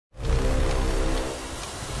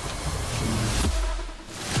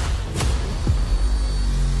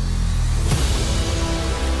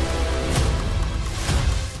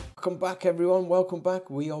Welcome back everyone, welcome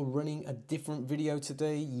back. We are running a different video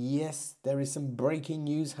today. Yes, there is some breaking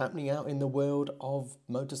news happening out in the world of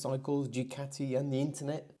motorcycles, Ducati and the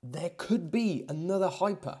internet. There could be another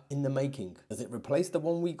Hyper in the making. Does it replace the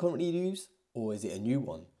one we currently use or is it a new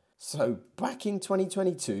one? So back in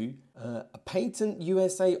 2022, a Patent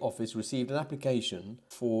USA office received an application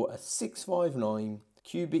for a 659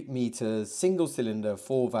 cubic meters, single cylinder,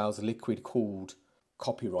 4 valves liquid cooled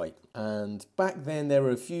copyright. And back then there were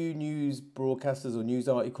a few news broadcasters or news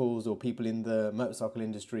articles or people in the motorcycle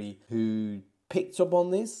industry who picked up on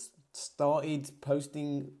this, started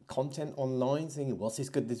posting content online saying, what's this,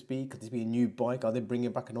 could this be? Could this be a new bike? Are they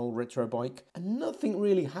bringing back an old retro bike? And nothing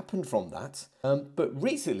really happened from that. But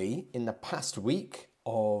recently, in the past week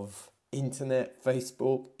of internet,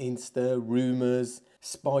 Facebook, Insta, rumors,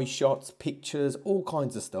 spy shots, pictures, all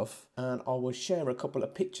kinds of stuff, and I will share a couple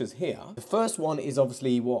of pictures here. The first one is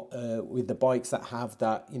obviously what with the bikes that have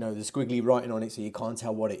that, you know, the squiggly writing on it so you can't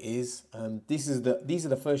tell what it is. These are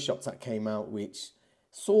the first shots that came out, which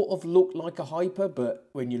sort of look like a Hyper, but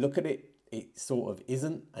when you look at it, it sort of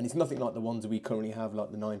isn't, and it's nothing like the ones we currently have,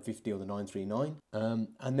 like the 950 or the 939.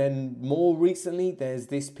 And then more recently, there's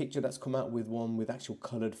this picture that's come out with one with actual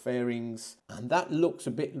coloured fairings, and that looks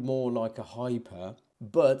a bit more like a Hyper,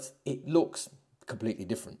 but it looks completely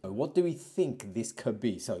different. So what do we think this could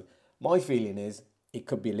be? So my feeling is it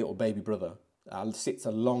could be a little baby brother that sits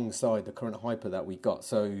alongside the current Hyper that we got.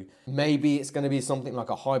 So maybe it's going to be something like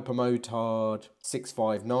a HyperMotard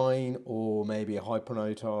 659 or maybe a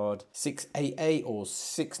HyperMotard 688 or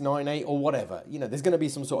 698 or whatever. You know, there's going to be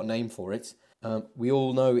some sort of name for it. We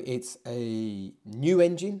all know it's a new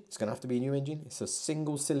engine. It's going to have to be a new engine. It's a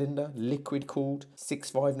single cylinder, liquid cooled,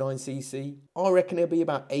 659cc. I reckon it'll be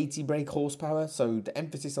about 80 brake horsepower. So the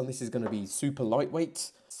emphasis on this is going to be super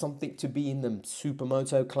lightweight. Something to be in the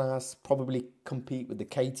supermoto class, probably compete with the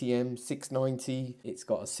KTM 690. It's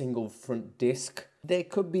got a single front disc. There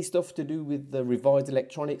could be stuff to do with the revised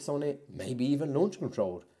electronics on it, maybe even launch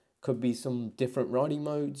controlled. Could be some different riding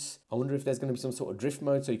modes. I wonder if there's going to be some sort of drift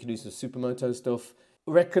mode so you can do some supermoto stuff.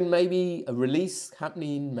 I reckon maybe a release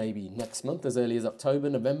happening maybe next month, as early as October,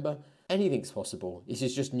 November. Anything's possible. This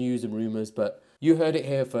is just news and rumors, but you heard it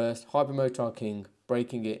here first. HyperMotardking,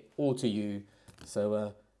 breaking it all to you.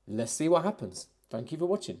 So let's see what happens. Thank you for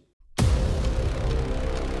watching.